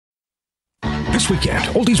This weekend,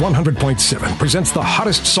 Oldies 100.7 presents the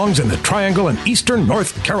hottest songs in the Triangle in Eastern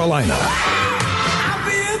North Carolina.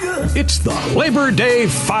 It's the Labor Day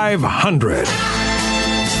 500.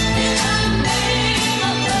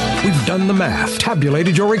 We've done the math,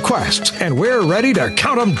 tabulated your requests, and we're ready to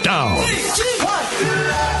count them down.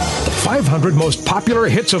 The 500 most popular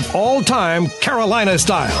hits of all time, Carolina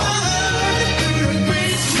style.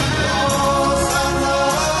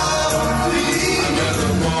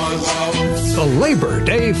 The Labor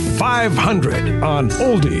Day 500 on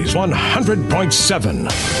Oldies 100.7.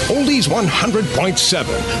 Oldies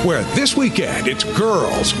 100.7, where this weekend it's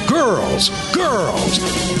girls, girls, girls.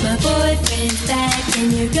 My boyfriend's back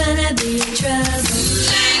and you're gonna be in trouble.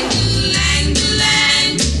 Lang, lang,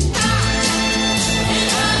 lang.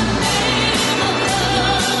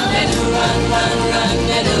 Let her run, run, run,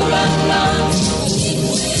 let her run, run.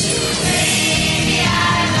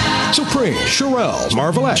 Supreme, Shirelles,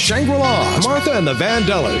 Marvelette, Shangri-La, Martha and the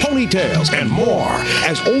Vandellas, Ponytails, and more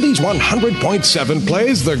as Oldies 100.7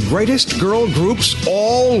 plays the greatest girl groups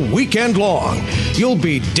all weekend long. You'll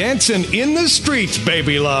be dancing in the streets,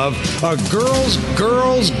 baby love. A girls,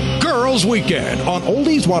 girls, girls weekend on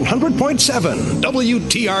Oldies 100.7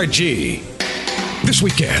 WTRG. This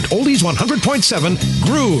weekend, Oldies 100.7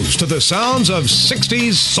 grooves to the sounds of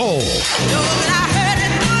 60s soul.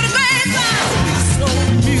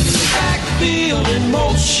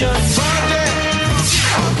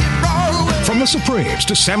 From the Supremes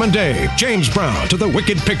to Sam and Dave, James Brown to the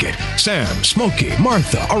Wicked Picket, Sam, Smokey,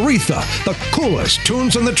 Martha, Aretha, the coolest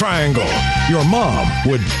tunes in the Triangle. Your mom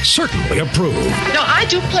would certainly approve. No, I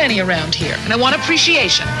do plenty around here, and I want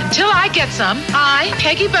appreciation. Until I get some, I,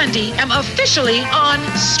 Peggy Bundy, am officially on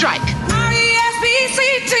strike.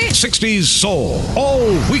 60s soul all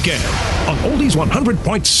weekend on Oldies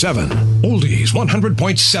 100.7. Oldies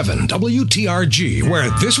 100.7 WTRG, where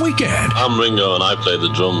this weekend... I'm Ringo and I play the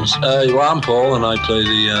drums. Well, I'm Paul and I play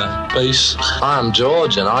the bass. I'm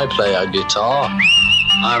George and I play a guitar.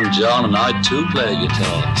 I'm John and I too play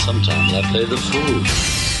guitar. Sometimes I play the fool.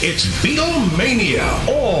 It's Beatlemania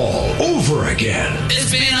all over again. It's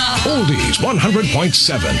been a Oldies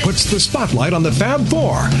 100.7 puts the spotlight on the Fab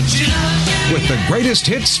Four with the greatest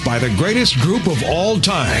hits by the greatest group of all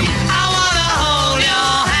time. I wanna hold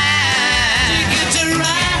your hand. Take it to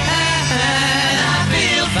ride. I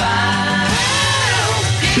feel fine.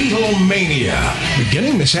 Beatlemania,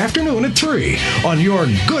 beginning this afternoon at 3 on your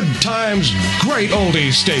Good Times Great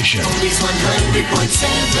Oldies station. Oldies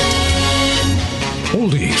 100.7.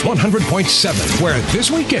 Oldies 100.7, where this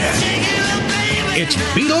weekend it's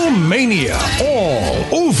Beatlemania all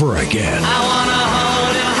over again. I wanna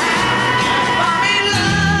hold your hand.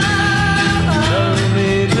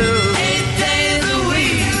 8 days a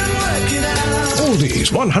week. Oldies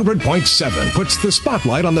 100.7 puts the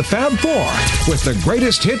spotlight on the Fab Four with the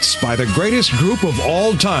greatest hits by the greatest group of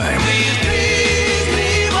all time.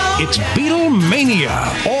 It's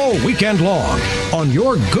Beatlemania all weekend long on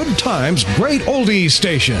your Good Times Great Oldies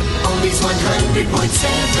station. Oldies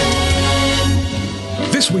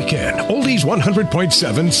 100.7. This weekend, Oldies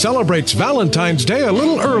 100.7 celebrates Valentine's Day a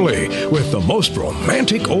little early with the most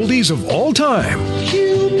romantic oldies of all time.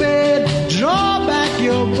 Cupid, draw back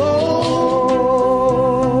your bow,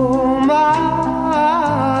 my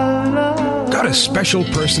love. Got a special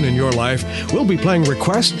person in your life? We'll be playing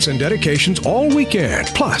requests and dedications all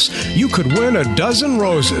weekend. Plus, you could win a dozen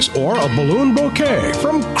roses or a balloon bouquet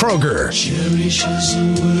from Kroger. Cherish is a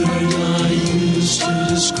word I use to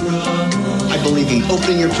describe. I believe in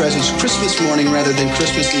opening your presents Christmas morning rather than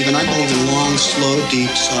Christmas Eve, and I believe in long, slow, deep,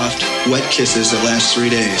 soft, wet kisses that last 3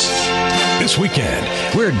 days. This weekend,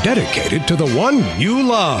 we're dedicated to the one you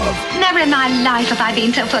love. Never in my life have I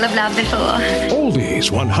been so full of love before. Oldies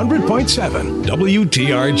 100.7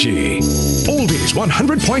 WTRG. Oldies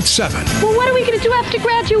 100.7. Well, what are we going to do after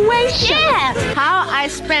graduation? Yeah. How I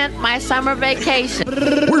spent my summer vacation.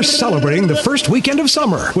 We're celebrating the first weekend of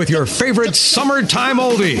summer with your favorite summertime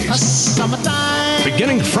oldies. Summertime.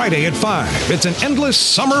 Beginning Friday at 5, it's an endless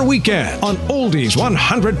summer weekend on Oldies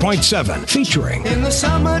 100.7, featuring In the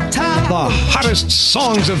summertime. the hottest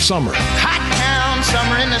songs of summer. Hot town,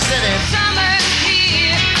 summer in the city. Summer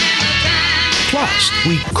here. Plus,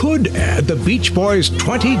 we could add the Beach Boys'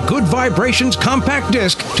 20 Good Vibrations compact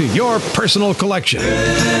disc to your personal collection.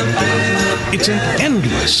 It's an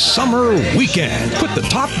endless summer weekend. Put the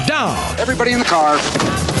top down. Everybody in the car.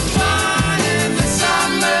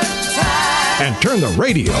 And turn the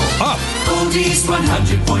radio up. Oldies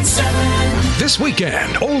 100.7. This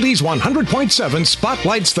weekend, Oldies 100.7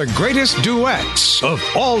 spotlights the greatest duets of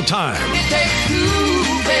all time. It takes two,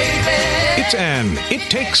 baby. It's an It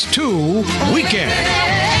Takes Two weekend.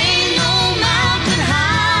 Ain't no mountain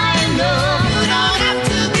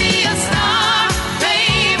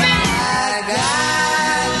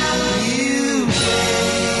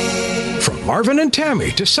Marvin and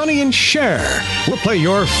Tammy to Sonny and Cher. We'll play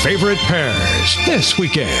your favorite pairs. This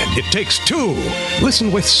weekend, It Takes Two.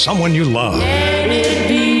 Listen with someone you love.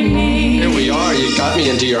 Here we are. You got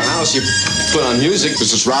me into your house. You put on music.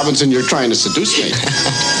 Mrs. Robinson, you're trying to seduce me.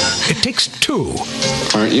 It Takes Two.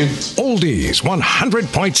 Aren't you? Oldies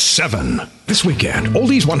 100.7. This weekend,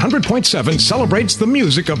 Oldies 100.7 celebrates the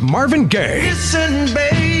music of Marvin Gaye. Listen,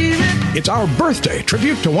 baby. It's our birthday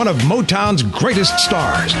tribute to one of Motown's greatest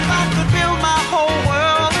stars.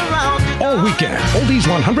 All weekend, Oldies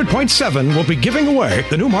 100.7 will be giving away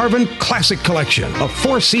the new Marvin Classic Collection, a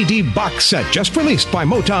 4-CD box set just released by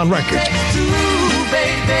Motown Records.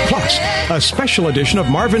 Plus, a special edition of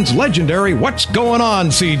Marvin's legendary What's Going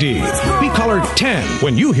On CD. Be colored 10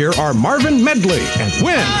 when you hear our Marvin medley and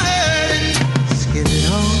win.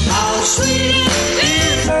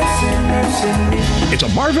 It's a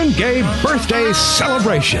Marvin Gaye birthday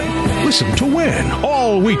celebration. Listen to win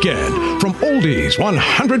all weekend from Oldies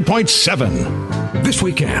 100.7. This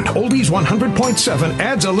weekend, Oldies 100.7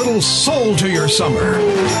 adds a little soul to your summer.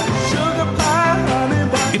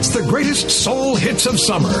 It's the greatest soul hits of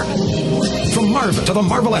summer. From Marvin to the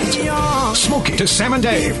Marvelettes, Smokey to Sam and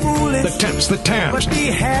Dave, the Temps, the Tams.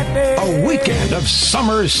 A weekend of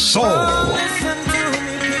summer soul.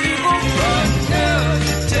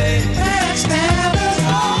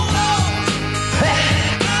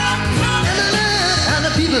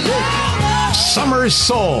 Summer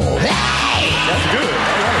Soul. That's good.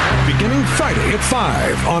 Beginning Friday at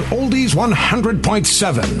 5 on Oldies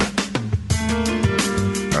 100.7.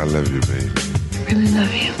 I love you, baby. I really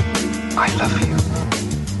love you. I love you.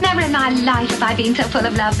 Never in my life have I been so full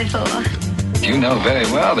of love before. You know very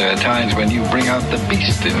well there are times when you bring out the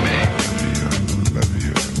beast in me.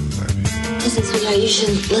 Listen, sweetheart, you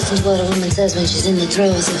shouldn't listen to what a woman says when she's in the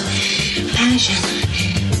throes of passion.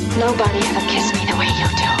 Nobody ever kissed me the way you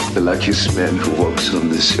do. The luckiest man who walks on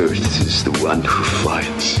this earth is the one who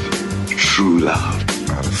finds true love.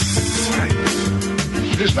 Out of sight.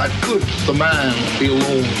 It is not good for man to be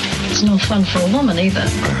alone. It's no fun for a woman either.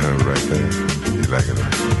 Right there. You like it,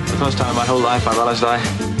 right? The first time in my whole life I realized I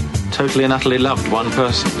totally and utterly loved one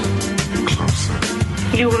person. Closer.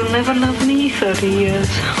 You will never love me 30 years.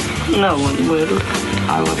 No one will.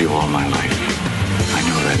 I love you all my life. I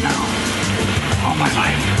know that now. All my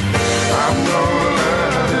life. I'm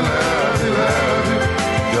gonna love you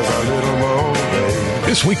just a little more, baby.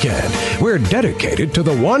 This weekend, we're dedicated to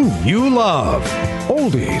the one you love.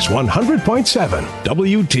 Oldies 100.7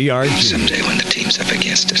 WTRG. Someday when the team's up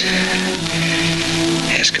against it,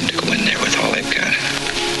 ask them to go in there with all they've got.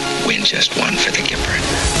 Win just one for the Gipper.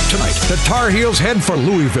 Tonight, the Tar Heels head for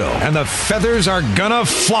Louisville, and the Feathers are gonna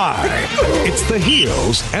fly. It's the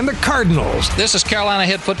Heels and the Cardinals. This is Carolina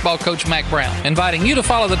head football coach Mac Brown, inviting you to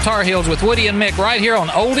follow the Tar Heels with Woody and Mick right here on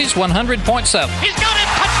Oldies 100.7. He's got it!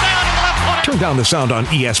 Touchdown in the left corner! Turn down the sound on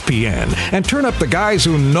ESPN and turn up the guys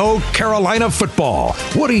who know Carolina football.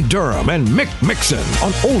 Woody Durham and Mick Mixon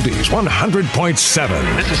on Oldies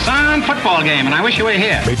 100.7. It's a sound football game, and I wish you were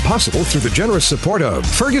here. Made possible through the generous support of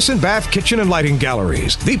Ferguson Bath Kitchen and Lighting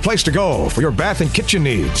Galleries, the place to go for your bath and kitchen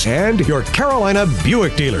needs, and your Carolina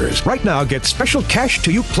Buick dealers. Right now, get special cash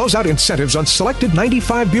to you closeout incentives on selected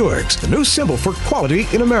 95 Buicks, the new symbol for quality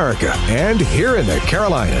in America and here in the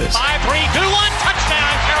Carolinas. 5-3-2-1,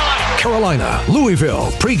 touchdown, Carolina. Carolina,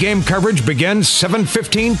 Louisville. Pre-game coverage begins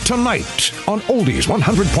 7:15 tonight on Oldies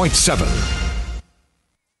 100.7.